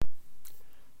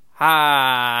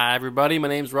Hi, everybody. My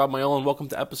name's Rob Mayol, and welcome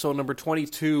to episode number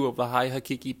 22 of the Hi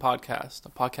Hakiki podcast, a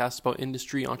podcast about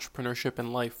industry, entrepreneurship,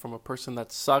 and life from a person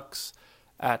that sucks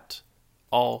at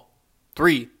all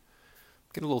three. I'm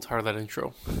getting a little tired of that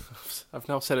intro. I've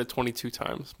now said it 22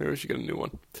 times. Maybe I should get a new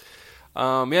one.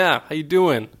 How you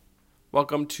doing?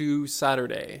 Welcome to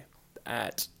Saturday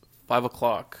at 5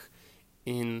 o'clock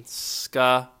in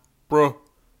Scarborough.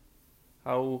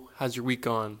 How has your week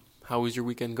gone? How is your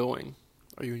weekend going?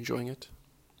 Are you enjoying it?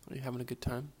 Are you having a good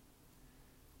time?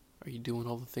 Are you doing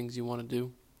all the things you want to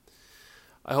do?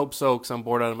 I hope so, because I'm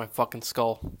bored out of my fucking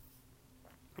skull.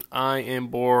 I am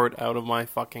bored out of my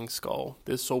fucking skull.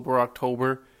 This sober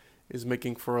October is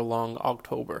making for a long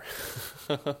October.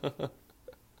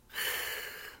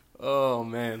 Oh,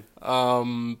 man.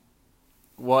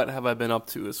 What have I been up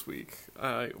to this week?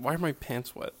 Why are my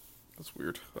pants wet? That's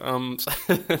weird. No,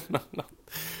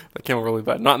 that came out really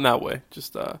bad. Not in that way.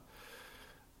 Just,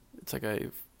 it's like I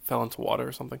fell into water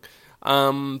or something.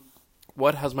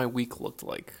 What has my week looked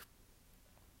like?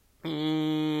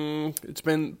 It's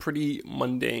been pretty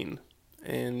mundane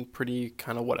and pretty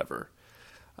kind of whatever.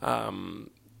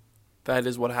 That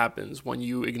is what happens when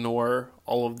you ignore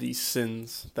all of these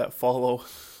sins that follow,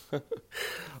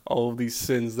 all of these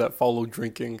sins that follow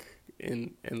drinking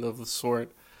and of the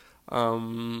sort. I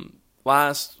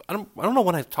don't know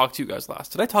when I talked to you guys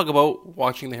last. Did I talk about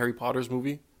watching the Harry Potter's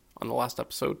movie on the last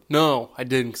episode? No, I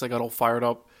didn't, because I got all fired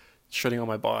up shitting on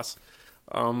my boss,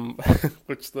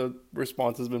 which the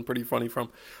response has been pretty funny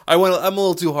from. I'm a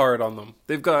little too hard on them.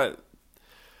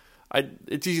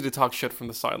 It's easy to talk shit from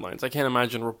the sidelines. I can't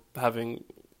imagine we're having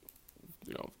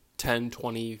 10,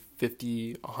 20,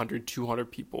 50, 100,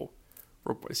 200 people.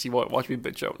 Watch me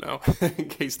bitch out now in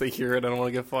case they hear it. I don't want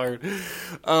to get fired.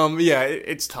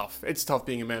 It's tough. It's tough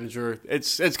being a manager.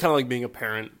 It's kind of like being a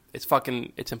parent.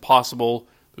 It's impossible.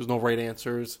 There's no right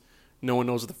answers. No one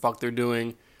knows what the fuck they're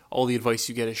doing. All the advice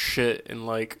you get is shit and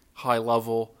like high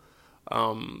level.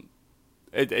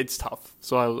 It's tough.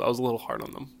 So I was a little hard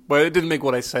on them, but it didn't make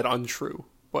what I said untrue.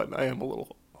 But I am a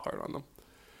little hard on them.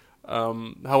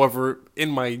 However, in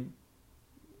my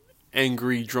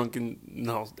angry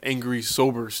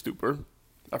sober stupor,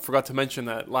 I forgot to mention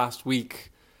that last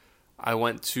week I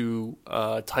went to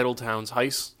Titletown's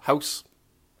house.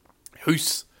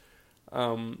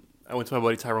 I went to my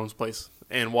buddy Tyrone's place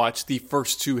and watched the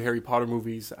first two Harry Potter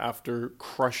movies after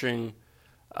crushing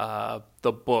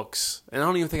the books. And I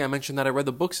don't even think I mentioned that I read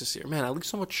the books this year. Man, I leaked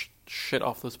so much shit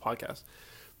off this podcast.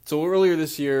 So earlier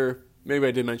this year, maybe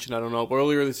I did mention, I don't know, but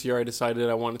earlier this year I decided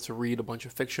I wanted to read a bunch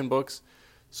of fiction books.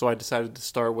 So I decided to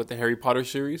start with the Harry Potter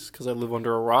series because I live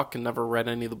under a rock and never read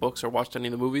any of the books or watched any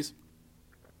of the movies.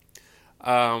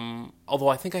 Although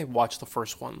I think I watched the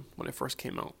first one when it first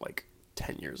came out, like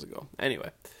 10 years ago.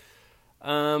 Anyway.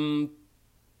 So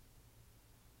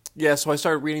I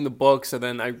started reading the books, and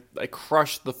then I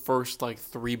crushed the first,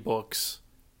 3 books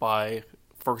by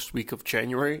first week of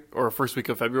January, or first week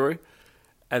of February.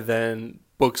 And then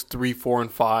books 3, 4,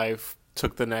 and 5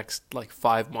 took the next,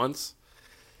 5 months.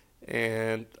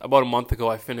 And about a month ago,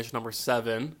 I finished number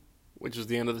 7, which was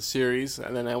the end of the series,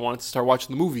 and then I wanted to start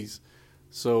watching the movies.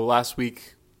 So last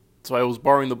week, I was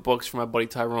borrowing the books from my buddy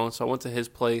Tyrone, so I went to his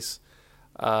place,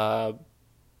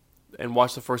 and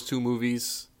watched the first 2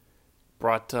 movies,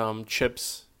 brought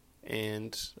chips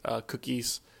and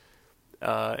cookies,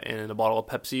 and a bottle of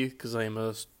Pepsi, because I am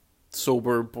a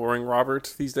sober, boring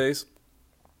Robert these days.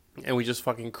 And we just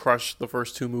fucking crushed the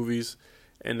first 2 movies,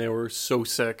 and they were so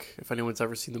sick. If anyone's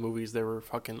ever seen the movies, they were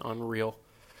fucking unreal.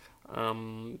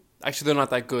 Actually, they're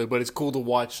not that good, but it's cool to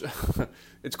watch.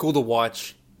 It's cool to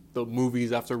watch the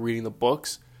movies after reading the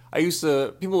books.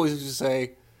 People always used to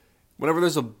say, whenever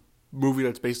there's a movie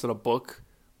that's based on a book,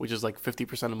 which is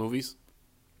 50% of movies,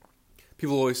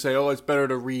 people always say, oh, it's better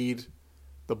to read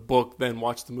the book than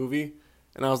watch the movie.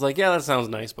 And I was like, yeah, that sounds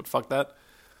nice, but fuck that.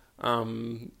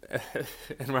 And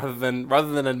rather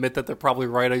than admit that they're probably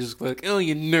right, I just go like, oh,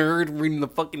 you nerd, reading the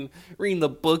book,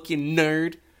 you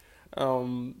nerd.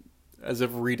 As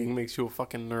if reading makes you a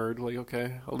fucking nerd. Like,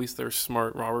 okay, at least they're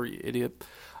smart, Robert, you idiot.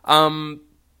 So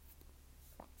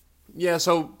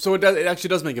it actually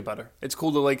does make it better. It's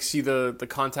cool to see the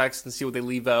context and see what they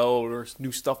leave out or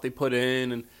new stuff they put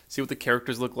in and see what the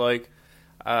characters look like.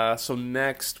 So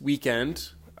next weekend,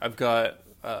 I've got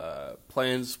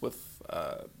plans with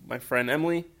my friend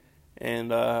Emily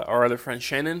and our other friend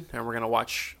Shannon, and we're gonna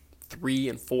watch 3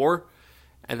 and 4,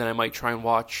 and then I might try and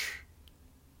watch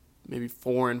maybe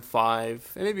 4 and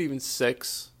 5, and maybe even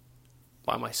 6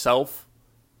 by myself,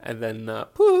 and then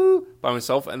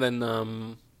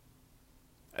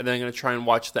And then I'm going to try and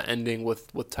watch the ending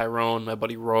with Tyrone, my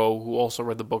buddy Ro, who also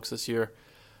read the books this year.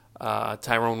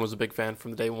 Tyrone was a big fan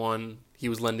from the day one. He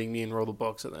was lending me and Roll the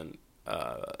books, and then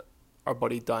our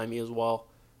buddy Dimey as well,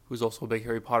 who's also a big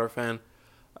Harry Potter fan.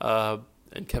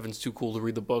 And Kevin's too cool to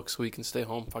read the book, so he can stay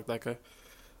home. Fuck that guy.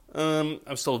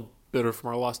 I'm still bitter from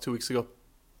our loss 2 weeks ago.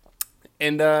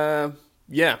 And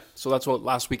yeah, so that's what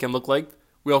last weekend looked like.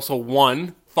 We also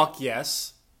won. Fuck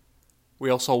yes. We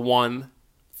also won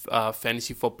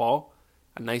fantasy football.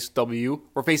 A nice W.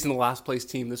 We're facing the last place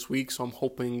team this week, so I'm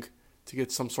hoping to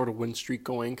get some sort of win streak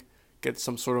going. Get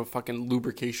some sort of fucking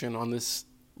lubrication on this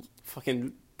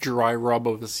fucking dry rub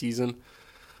of the season.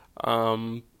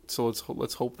 So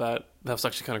let's hope that was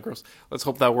actually kind of gross. Let's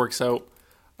hope that works out.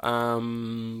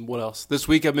 What else? This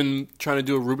week I've been trying to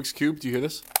do a Rubik's Cube. Do you hear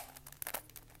this?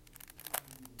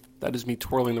 That is me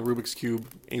twirling the Rubik's Cube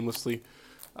aimlessly.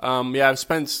 Yeah, I've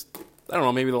spent, I don't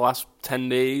know, maybe the last 10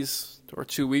 days or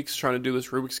 2 weeks trying to do this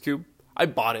Rubik's Cube. I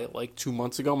bought it like 2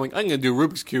 months ago. I'm like, I'm going to do a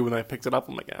Rubik's Cube, and I picked it up.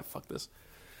 I'm like, fuck this.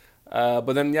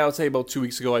 But then, yeah, I would say about 2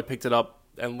 weeks ago, I picked it up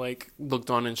and like looked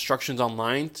on instructions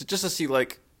online just to see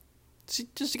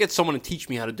just to get someone to teach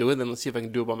me how to do it. Then let's see if I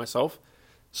can do it by myself.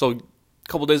 So a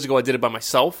couple days ago, I did it by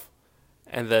myself,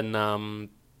 and then a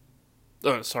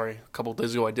couple of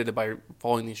days ago I did it by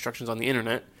following the instructions on the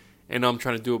internet, and now I'm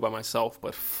trying to do it by myself,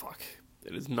 but fuck,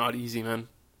 it is not easy, man.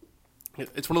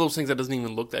 It's one of those things that doesn't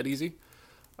even look that easy,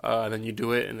 and then you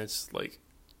do it, and it's like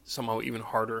somehow even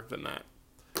harder than that.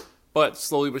 But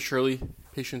slowly but surely,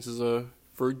 patience is a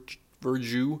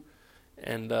virtue,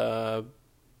 and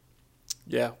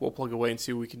yeah, we'll plug away and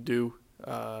see what we can do.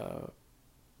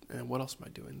 And what else am I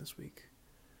doing this week?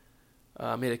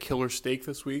 I made a killer steak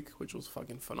this week, which was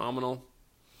fucking phenomenal.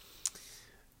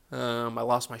 I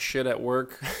lost my shit at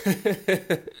work.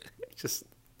 Got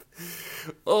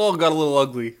a little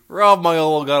ugly. Rob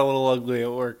Maiolo got a little ugly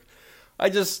at work. I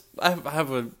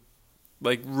have a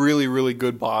like really, really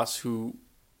good boss who,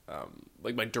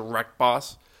 like my direct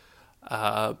boss,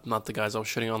 not the guys I was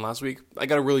shitting on last week. I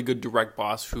got a really good direct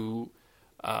boss who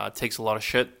takes a lot of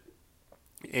shit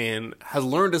and has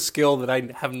learned a skill that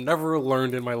I have never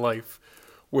learned in my life,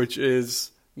 which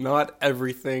is not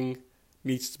everything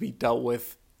needs to be dealt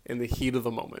with in the heat of the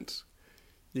moment.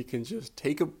 You can just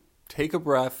take a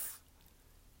breath,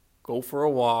 go for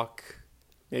a walk,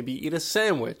 maybe eat a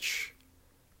sandwich,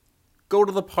 go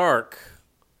to the park,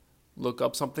 look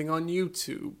up something on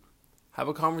YouTube, have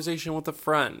a conversation with a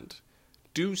friend,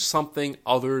 do something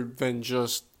other than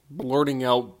just blurting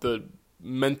out the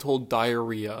mental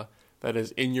diarrhea that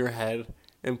is in your head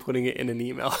and putting it in an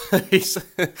email.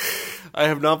 I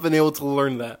have not been able to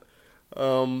learn that.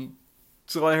 So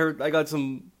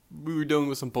we were dealing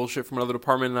with some bullshit from another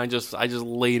department, and I just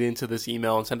laid into this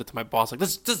email and sent it to my boss, like,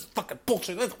 this is fucking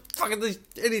bullshit, these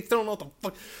idiots don't know what the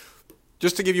fuck.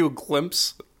 Just to give you a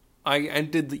glimpse, I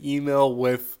ended the email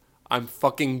with, I'm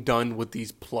fucking done with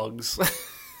these plugs.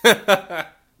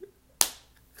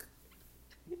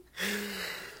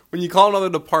 When you call another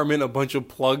department a bunch of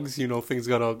plugs, you know things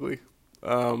got ugly.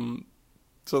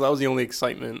 So that was the only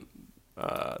excitement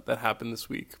that happened this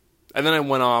week. And then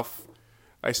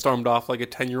I stormed off like a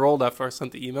 10-year-old after I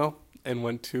sent the email and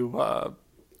went to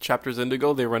Chapters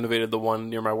Indigo. They renovated the one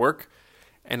near my work.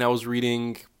 And I was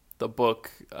reading the book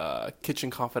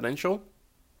Kitchen Confidential.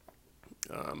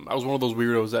 I was one of those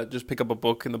weirdos that just pick up a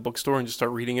book in the bookstore and just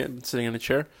start reading it and sitting in a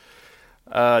chair.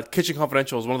 Kitchen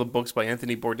Confidential is one of the books by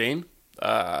Anthony Bourdain.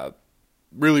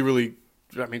 Really, really,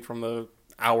 I mean, from the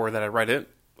hour that I read it,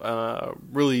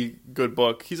 really good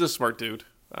book. He's a smart dude.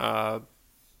 It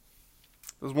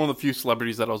was one of the few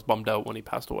celebrities that I was bummed out when he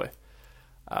passed away.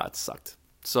 It sucked.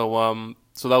 So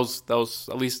that was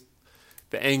at least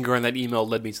the anger in that email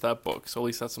led me to that book. So at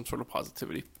least that's some sort of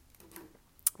positivity.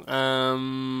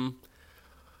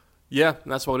 Yeah,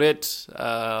 that's about it.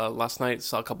 Last night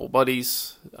saw a couple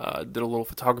buddies. Did a little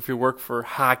photography work for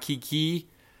Hakiki.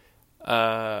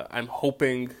 I'm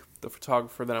hoping the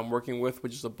photographer that I'm working with,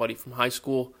 which is a buddy from high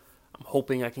school, I'm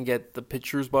hoping I can get the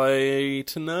pictures by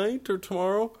tonight or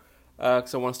tomorrow,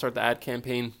 because I want to start the ad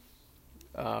campaign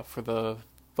for the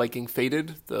Viking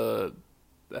Faded, the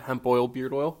hemp oil,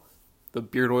 beard oil, the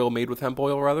beard oil made with hemp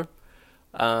oil, rather,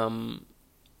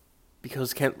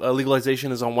 because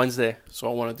legalization is on Wednesday, so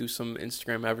I want to do some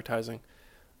Instagram advertising,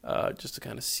 just to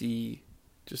kind of see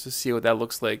what that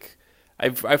looks like.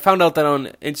 I found out that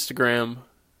on Instagram,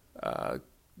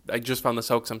 I just found this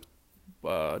out because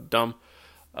I'm dumb,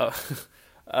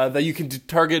 that you can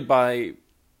target by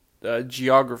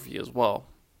geography as well.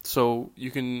 So you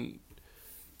can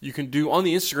do on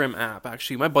the Instagram app.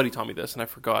 Actually, my buddy taught me this and I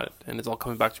forgot it, and it's all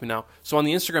coming back to me now. So on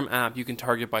the Instagram app, you can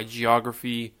target by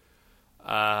geography,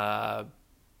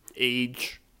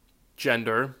 age,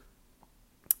 gender,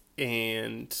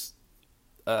 and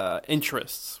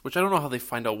interests, which I don't know how they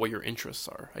find out what your interests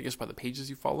are. I guess by the pages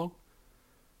you follow.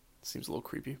 Seems a little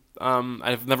creepy.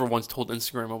 I've never once told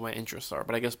Instagram what my interests are,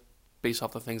 but I guess based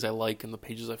off the things I like and the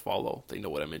pages I follow, they know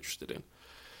what I'm interested in.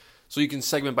 So you can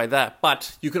segment by that,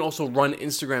 but you can also run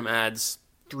Instagram ads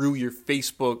through your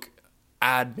Facebook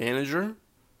ad manager.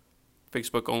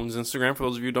 Facebook owns Instagram, for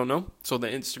those of you who don't know. So the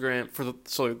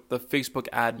Facebook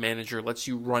ad manager lets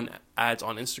you run ads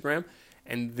on Instagram,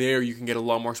 and there you can get a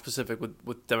lot more specific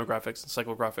with demographics and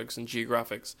psychographics and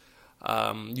geographics.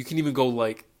 You can even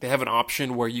go they have an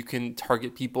option where you can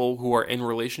target people who are in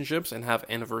relationships and have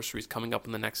anniversaries coming up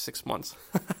in the next 6 months.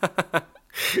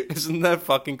 Isn't that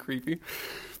fucking creepy?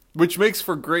 Which makes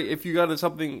for great, if you got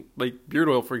something like beard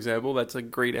oil, for example, that's a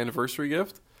great anniversary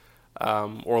gift,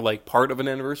 or part of an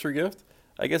anniversary gift.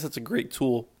 I guess it's a great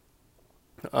tool.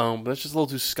 But that's just a little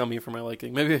too scummy for my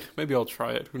liking. Maybe I'll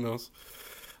try it. Who knows?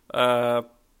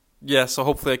 Yeah, so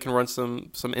hopefully I can run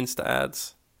some Insta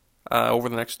ads over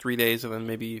the next 3 days, and then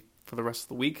maybe for the rest of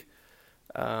the week,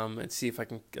 and see if I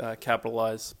can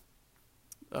capitalize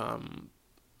on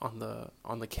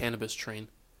the cannabis train.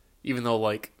 Even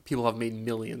though people have made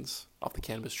millions off the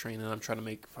cannabis train, and I'm trying to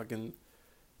make fucking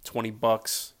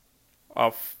 $20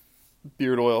 off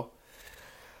beard oil.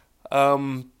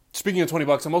 Speaking of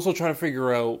 $20, I'm also trying to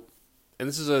figure out, and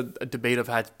this is a debate I've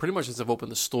had pretty much since I've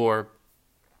opened the store,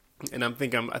 and I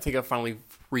think I finally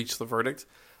reached the verdict.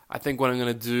 I think what I'm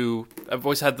gonna do, I've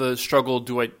always had the struggle: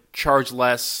 do I charge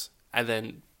less and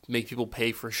then make people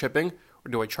pay for shipping,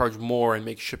 or do I charge more and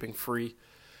make shipping free?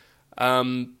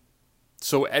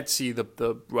 So Etsy, the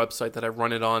website that I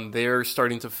run it on,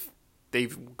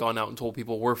 they've gone out and told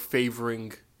people we're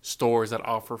favoring stores that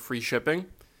offer free shipping,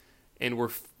 and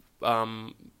we're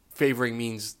favoring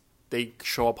means they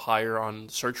show up higher on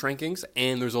search rankings,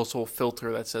 and there's also a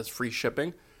filter that says free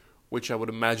shipping, which I would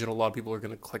imagine a lot of people are going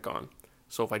to click on.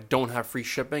 So if I don't have free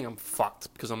shipping, I'm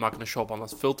fucked, because I'm not going to show up on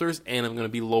those filters, and I'm going to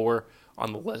be lower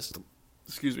on the list.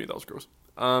 Excuse me, that was gross.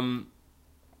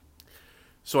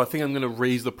 So I think I'm going to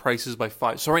raise the prices by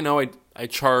 5. So right now I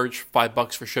charge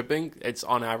 $5 for shipping. It's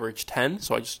on average 10.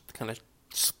 So I just kind of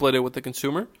split it with the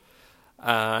consumer.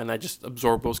 And I just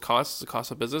absorb those costs, the cost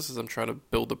of business, as I'm trying to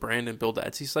build a brand and build the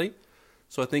Etsy site.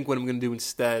 So I think what I'm going to do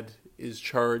instead is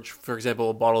charge, for example,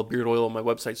 a bottle of beard oil on my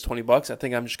website's $20. I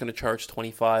think I'm just going to charge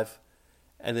 $25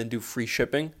 and then do free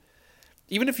shipping.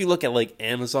 Even if you look at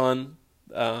Amazon,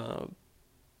 my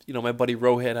buddy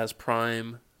Rohit has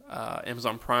Prime.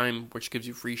 Amazon Prime, which gives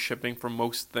you free shipping for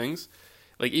most things.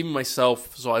 Even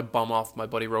myself, so I bum off my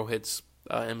buddy Rohit's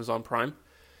Amazon Prime.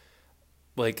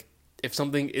 If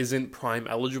something isn't Prime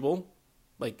eligible,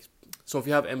 so if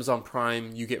you have Amazon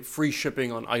Prime, you get free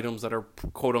shipping on items that are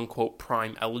quote-unquote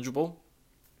Prime eligible,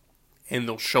 and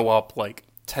they'll show up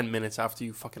 10 minutes after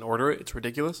you fucking order it. It's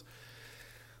ridiculous.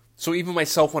 So even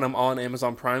myself, when I'm on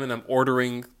Amazon Prime and I'm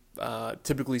ordering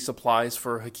typically supplies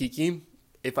for Hakiki,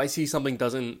 if I see something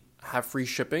doesn't have free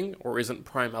shipping or isn't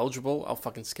Prime eligible, I'll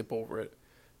fucking skip over it.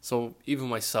 So even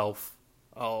myself,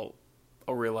 I'll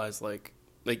realize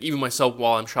even myself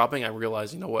while I'm shopping, I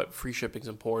realize, you know what, free shipping's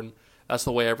important. That's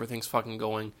the way everything's fucking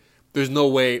going. There's no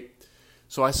way.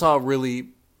 So I saw a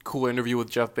really cool interview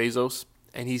with Jeff Bezos,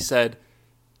 and he said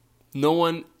no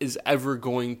one is ever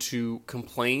going to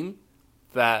complain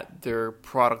that their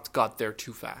product got there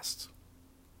too fast.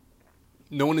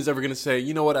 No one is ever going to say,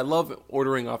 you know what, I love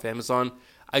ordering off Amazon.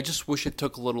 I just wish it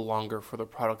took a little longer for the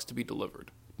products to be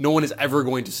delivered. No one is ever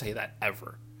going to say that,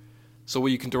 ever. So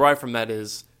what you can derive from that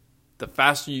is the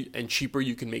faster and cheaper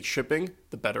you can make shipping,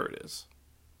 the better it is.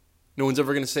 No one's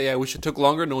ever going to say, I wish it took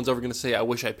longer. No one's ever going to say, I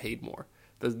wish I paid more.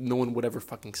 No one would ever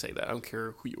fucking say that. I don't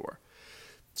care who you are.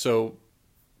 So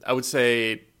I would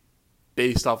say,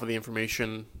 based off of the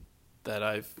information that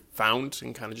I've found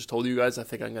and kind of just told you guys, I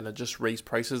think I'm going to just raise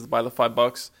prices by the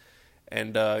 $5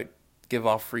 and give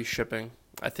off free shipping.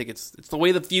 I think it's the way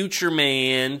of the future,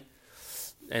 man.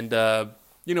 And,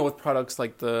 with products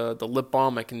like the lip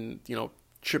balm, I can,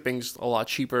 shipping's a lot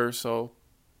cheaper. So,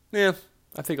 yeah,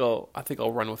 I think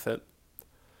I'll run with it.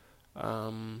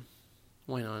 Why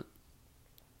not?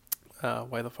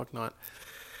 Why the fuck not?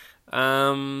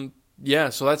 Yeah,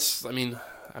 so that's, I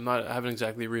haven't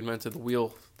exactly reinvented the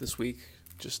wheel this week.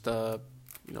 Just,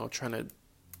 trying to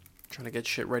get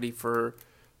shit ready for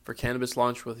cannabis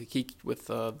launch with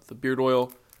the beard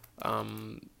oil.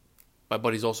 My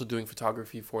buddy's also doing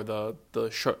photography for the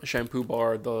shampoo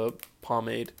bar, the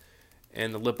pomade,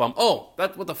 and the lip balm. Oh,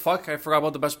 what the fuck? I forgot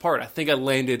about the best part. I think I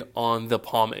landed on the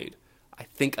pomade. I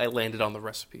think I landed on the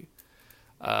recipe.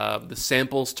 The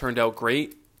samples turned out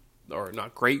great, or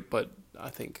not great, but I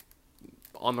think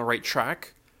on the right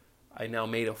track. I now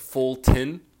made a full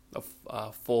tin,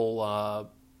 a full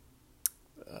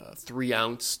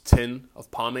 3-ounce tin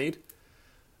of pomade.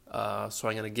 So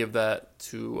I'm gonna give that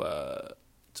to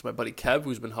my buddy Kev,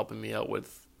 who's been helping me out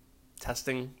with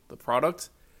testing the product,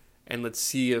 and let's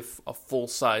see if a full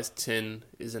size tin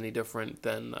is any different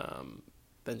than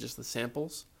just the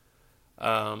samples.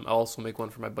 I'll also make one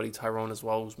for my buddy Tyrone as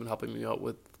well, who's been helping me out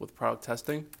with product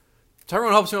testing.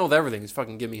 Tyrone helps me out with everything. He's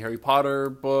fucking giving me Harry Potter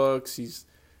books. He's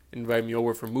invited me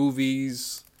over for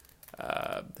movies.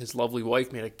 His lovely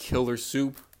wife made a killer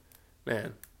soup.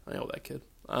 Man, I know that kid.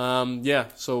 Yeah,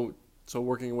 so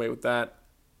working away with that.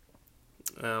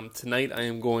 Tonight I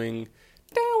am going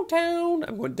downtown.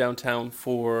 I'm going downtown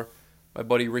for my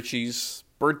buddy Richie's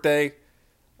birthday,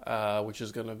 which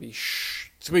is gonna be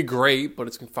it's gonna be great, but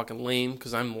it's gonna be fucking lame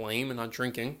because I'm lame and not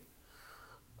drinking.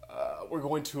 We're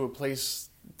going to a place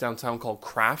downtown called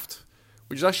Craft,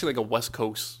 which is actually like a West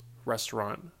Coast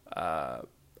restaurant. I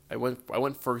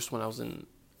went first when I was in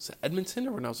Edmonton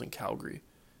or when I was in Calgary.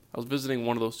 I was visiting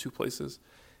one of those two places,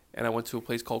 and I went to a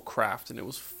place called Craft, and it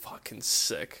was fucking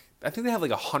sick. I think they have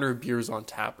like 100 beers on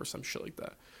tap or some shit like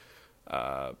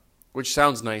that, which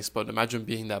sounds nice. But imagine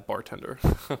being that bartender,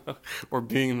 or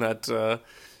being that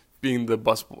being the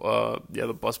bus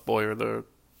boy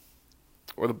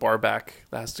or the bar back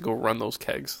that has to go run those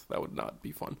kegs. That would not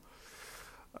be fun.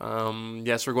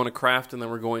 Yes, we're going to Craft, and then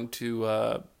we're going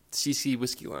to CC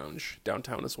Whiskey Lounge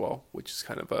downtown as well, which is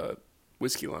kind of a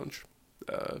whiskey lounge.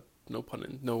 No pun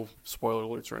in, no spoiler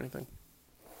alerts or anything.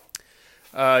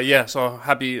 So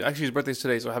happy, actually his birthday's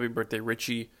today, so happy birthday,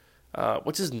 Richie.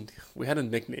 We had a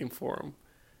nickname for him.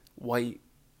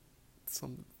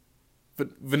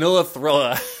 Vanilla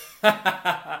Thriller.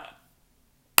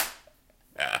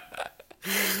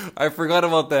 I forgot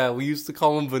about that. We used to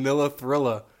call him Vanilla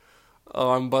Thriller.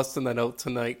 Oh, I'm busting that out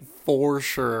tonight for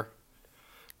sure.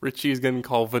 Richie is getting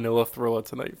called Vanilla Thriller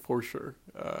tonight for sure.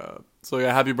 So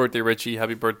yeah, happy birthday, Richie.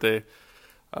 Happy birthday,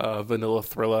 Vanilla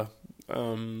Thriller.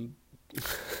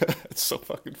 It's so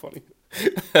fucking funny.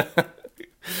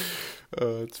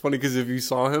 It's funny because if you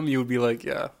saw him, you would be like,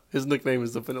 yeah, his nickname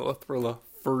is the Vanilla Thriller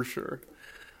for sure.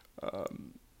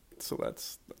 So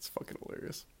that's fucking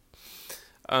hilarious.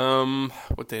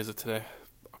 What day is it today?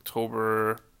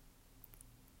 October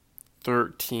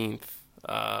 13th.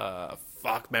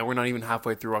 Fuck, man, we're not even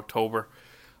halfway through October.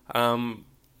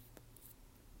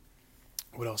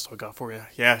 What else do I got for you?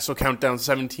 Yeah, so countdown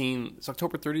 17. It's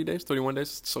October 30 days, 31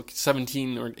 days. So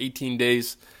 17 or 18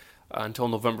 days until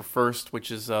November 1st,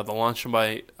 which is the launch of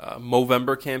my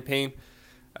Movember campaign.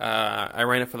 I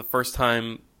ran it for the first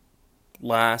time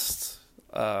last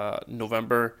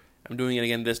November. I'm doing it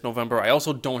again this November. I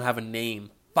also don't have a name.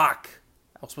 Fuck.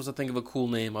 I was supposed to think of a cool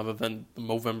name other than the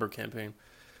Movember campaign.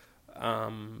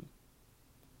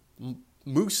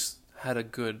 Moose had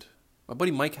my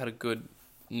buddy Mike had a good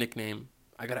nickname.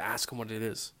 I gotta ask him what it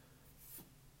is.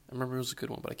 I remember it was a good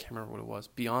one, but I can't remember what it was.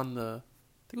 I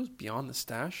think it was Beyond the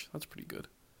Stash. That's pretty good.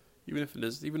 Even if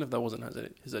that wasn't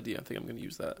his idea, I think I'm gonna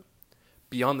use that.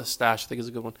 Beyond the Stash, I think is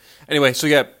a good one. Anyway, so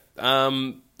yeah.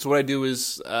 So what I do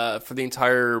is for the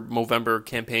entire Movember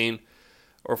campaign,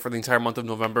 or for the entire month of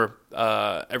November,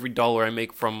 every dollar I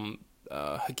make from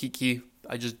Hakiki,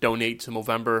 I just donate to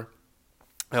Movember.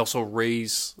 I also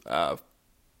raise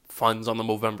funds on the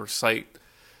Movember site,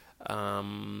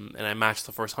 and I match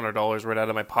the first $100 right out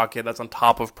of my pocket. That's on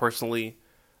top of personally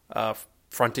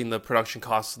fronting the production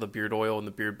costs of the beard oil and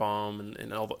the beard balm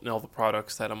and all the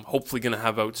products that I'm hopefully going to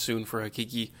have out soon for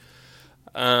Hakiki.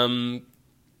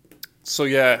 So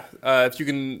yeah, if you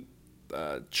can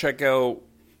check out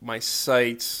my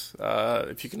site,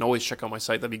 if you can always check out my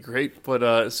site, that'd be great. But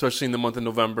especially in the month of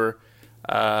November,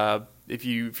 if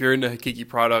you're into Hakiki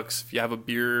products, if you have a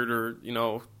beard or you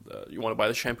want to buy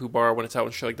the shampoo bar when it's out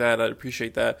and shit like that, I'd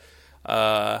appreciate that.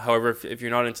 However, if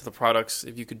you're not into the products,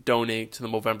 if you could donate to the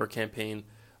Movember campaign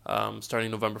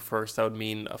starting November 1st, that would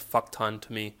mean a fuck ton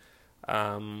to me.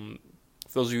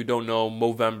 For those of you who don't know,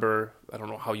 Movember, I don't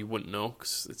know how you wouldn't know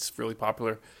because it's really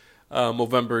popular.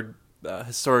 Movember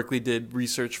historically did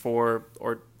research for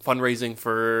or fundraising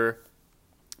for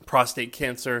prostate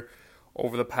cancer.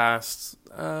 Over the past,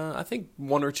 I think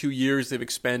 1 or 2 years, they've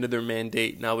expanded their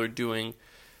mandate. Now they're doing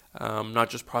not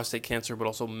just prostate cancer, but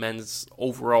also men's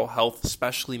overall health,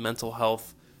 especially mental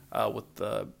health, with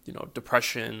the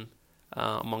depression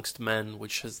amongst men,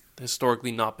 which has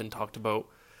historically not been talked about.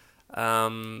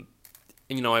 And,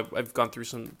 I've gone through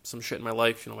some shit in my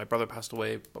life. My brother passed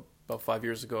away about 5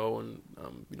 years ago, and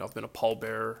I've been a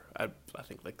pallbearer at I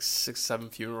think like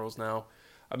 6-7 funerals now.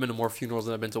 I've been to more funerals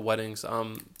than I've been to weddings.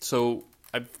 So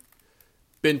I've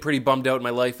been pretty bummed out in my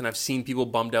life, and I've seen people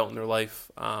bummed out in their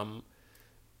life.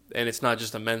 And it's not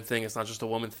just a men thing, it's not just a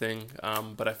woman thing.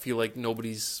 But I feel like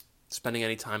nobody's spending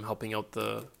any time helping out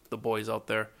the boys out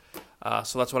there.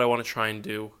 So that's what I want to try and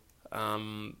do.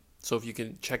 So if you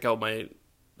can check out my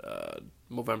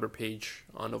Movember page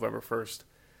on November 1st,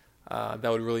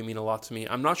 that would really mean a lot to me.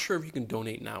 I'm not sure if you can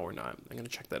donate now or not. I'm going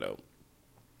to check that out.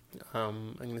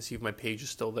 I'm going to see if my page is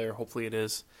still there. Hopefully it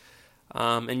is.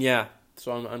 And yeah,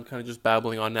 so I'm kind of just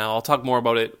babbling on now. I'll talk more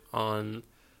about it on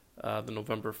the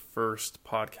November 1st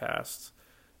podcast.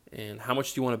 And how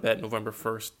much do you want to bet November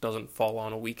 1st doesn't fall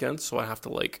on a weekend? So I have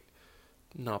to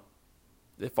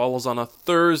it falls on a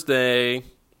Thursday,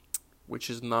 which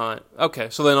is not... Okay,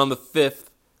 so then on the 5th,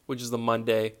 which is the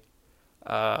Monday,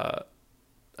 the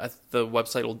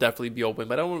website will definitely be open.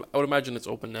 But I would imagine it's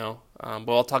open now.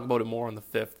 But I'll talk about it more on the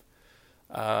 5th.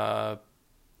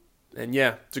 And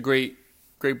yeah, it's a great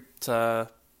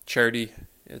charity.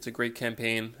 It's a great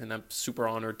campaign, and I'm super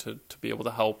honored to be able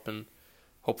to help, and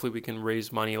hopefully we can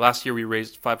raise money. Last year we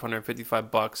raised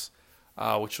 $555,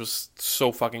 which was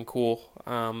so fucking cool.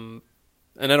 And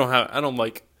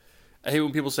I hate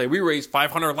when people say we raised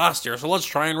 $500 last year, so let's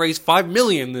try and raise $5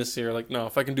 million this year. Like, no,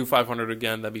 if I can do $500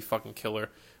 again, that'd be fucking killer.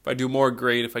 If I do more,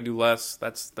 great. If I do less,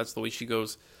 that's the way she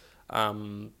goes.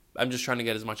 I'm just trying to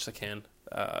get as much as I can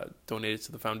donated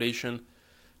to the foundation.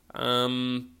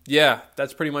 Yeah,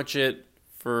 that's pretty much it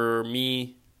for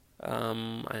me.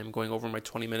 I am going over my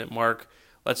 20-minute mark.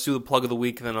 Let's do the plug of the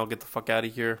week, and then I'll get the fuck out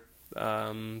of here.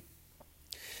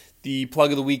 The plug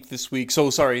of the week this week. So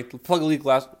sorry, the plug of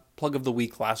the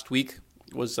week last week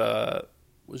was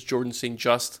Jordan St.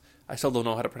 Just. I still don't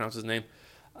know how to pronounce his name.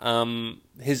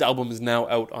 His album is now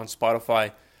out on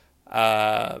Spotify.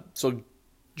 So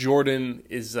Jordan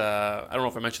is, I don't know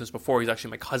if I mentioned this before, he's actually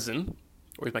my cousin,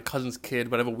 or he's my cousin's kid,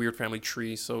 but I have a weird family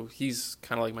tree, so he's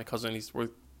kind of like my cousin. We're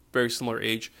very similar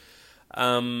age.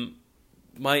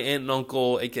 My aunt and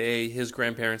uncle, aka his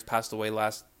grandparents, passed away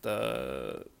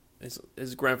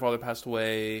his grandfather passed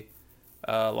away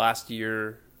last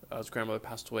year. His grandmother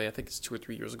passed away, I think it's 2 or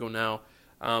 3 years ago now.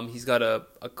 He's got a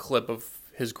clip of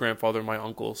his grandfather, my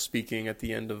uncle, speaking at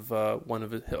the end of one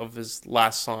of his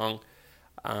last song,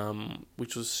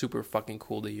 which was super fucking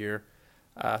cool to hear.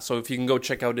 So if you can go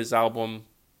check out his album,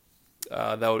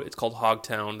 it's called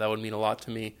Hogtown. That would mean a lot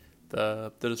to me.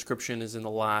 The description is in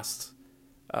the last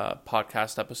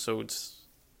podcast episodes.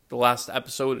 The last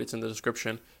episode, it's in the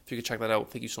description. If you could check that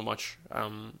out, thank you so much. I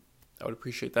would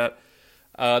appreciate that.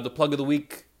 The plug of the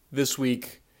week this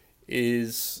week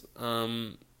is...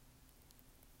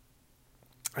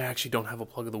 I actually don't have a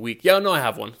plug of the week. Yeah, no, I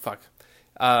have one. Fuck.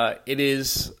 It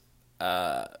is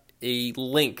a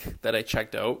link that I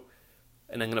checked out,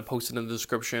 and I'm going to post it in the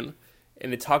description.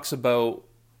 And it talks about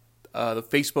the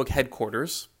Facebook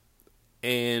headquarters,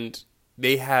 and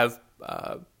they have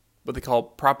what they call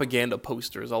propaganda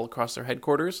posters all across their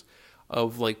headquarters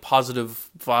of like positive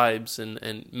vibes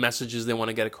and messages they want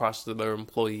to get across to their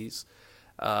employees.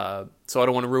 So I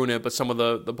don't want to ruin it, but some of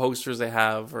the posters they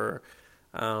have are,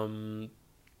 done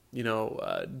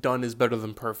is better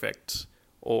than perfect,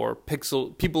 or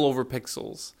people over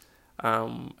pixels.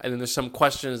 And then there's some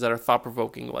questions that are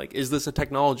thought-provoking, like, is this a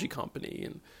technology company?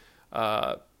 And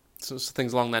so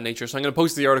things along that nature. So I'm going to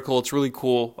post the article. It's really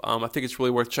cool. I think it's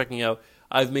really worth checking out.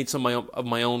 I've made some of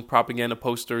my own propaganda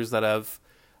posters that I've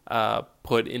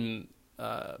put in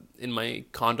my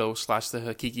condo / the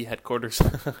Hakiki headquarters,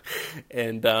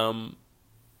 and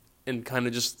kind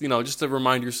of just to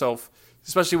remind yourself,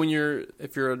 especially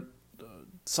if you're a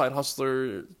side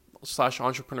hustler /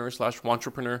 entrepreneur /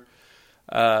 wantrepreneur.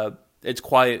 It's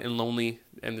quiet and lonely,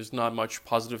 and there's not much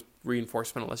positive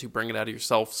reinforcement unless you bring it out of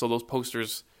yourself. So those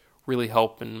posters really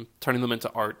help, and turning them into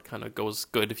art kind of goes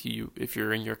good if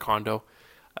you're in your condo.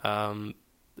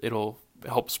 It'll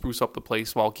help spruce up the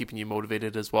place while keeping you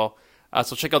motivated as well.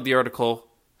 So check out the article.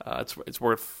 It's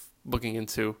worth looking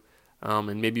into,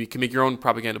 and maybe you can make your own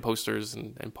propaganda posters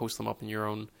and post them up in your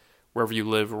own, wherever you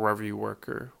live or wherever you work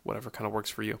or whatever kind of works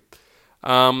for you.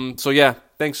 So yeah,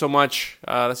 thanks so much.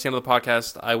 That's the end of the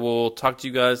podcast. I will talk to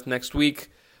you guys next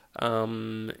week.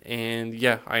 And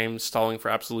yeah, I am stalling for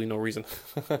absolutely no reason.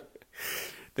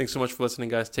 Thanks so much for listening,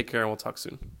 guys. Take care, and we'll talk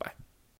soon. Bye.